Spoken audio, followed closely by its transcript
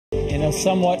In a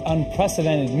somewhat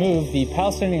unprecedented move, the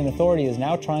Palestinian Authority is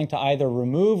now trying to either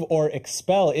remove or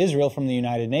expel Israel from the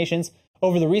United Nations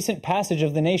over the recent passage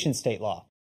of the nation-state law.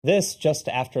 This just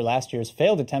after last year's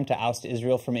failed attempt to oust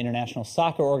Israel from international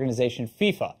soccer organization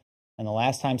FIFA. And the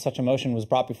last time such a motion was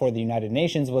brought before the United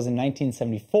Nations was in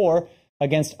 1974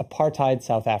 against apartheid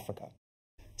South Africa.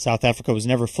 South Africa was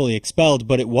never fully expelled,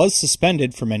 but it was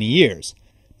suspended for many years.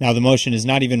 Now, the motion is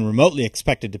not even remotely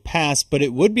expected to pass, but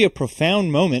it would be a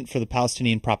profound moment for the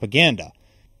Palestinian propaganda.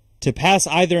 To pass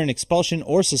either an expulsion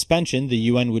or suspension, the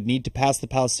UN would need to pass the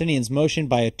Palestinians' motion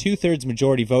by a two-thirds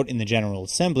majority vote in the General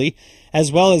Assembly,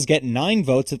 as well as get 9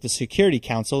 votes at the Security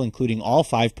Council, including all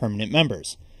 5 permanent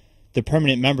members. The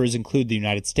permanent members include the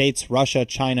United States, Russia,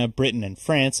 China, Britain, and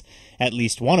France, at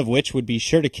least one of which would be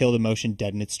sure to kill the motion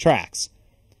dead in its tracks.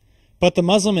 But the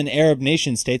Muslim and Arab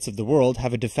nation-states of the world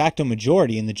have a de facto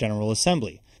majority in the General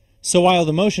Assembly. So while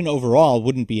the motion overall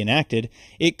wouldn't be enacted,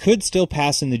 it could still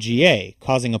pass in the GA,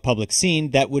 causing a public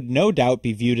scene that would no doubt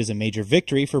be viewed as a major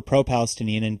victory for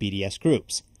pro-Palestinian and BDS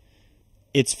groups.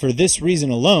 It's for this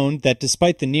reason alone that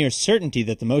despite the near certainty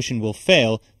that the motion will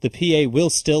fail, the PA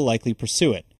will still likely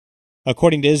pursue it.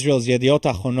 According to Israel's Yediot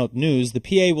Ahronot News, the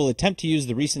PA will attempt to use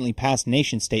the recently passed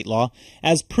nation-state law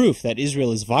as proof that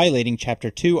Israel is violating Chapter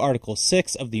 2, Article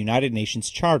 6 of the United Nations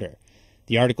Charter.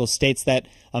 The article states that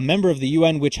a member of the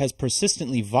UN which has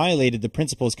persistently violated the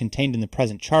principles contained in the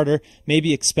present charter may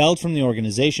be expelled from the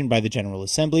organization by the General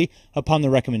Assembly upon the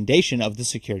recommendation of the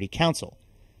Security Council.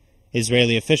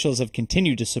 Israeli officials have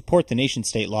continued to support the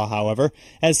nation-state law, however,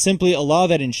 as simply a law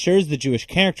that ensures the Jewish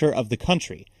character of the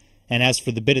country. And as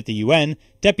for the bid at the UN,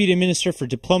 Deputy Minister for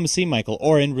Diplomacy Michael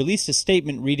Oren released a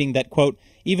statement reading that, quote,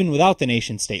 even without the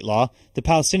nation-state law, the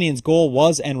Palestinians' goal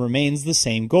was and remains the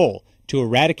same goal, to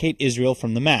eradicate Israel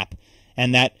from the map,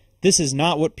 and that this is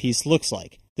not what peace looks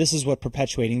like. This is what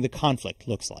perpetuating the conflict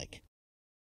looks like.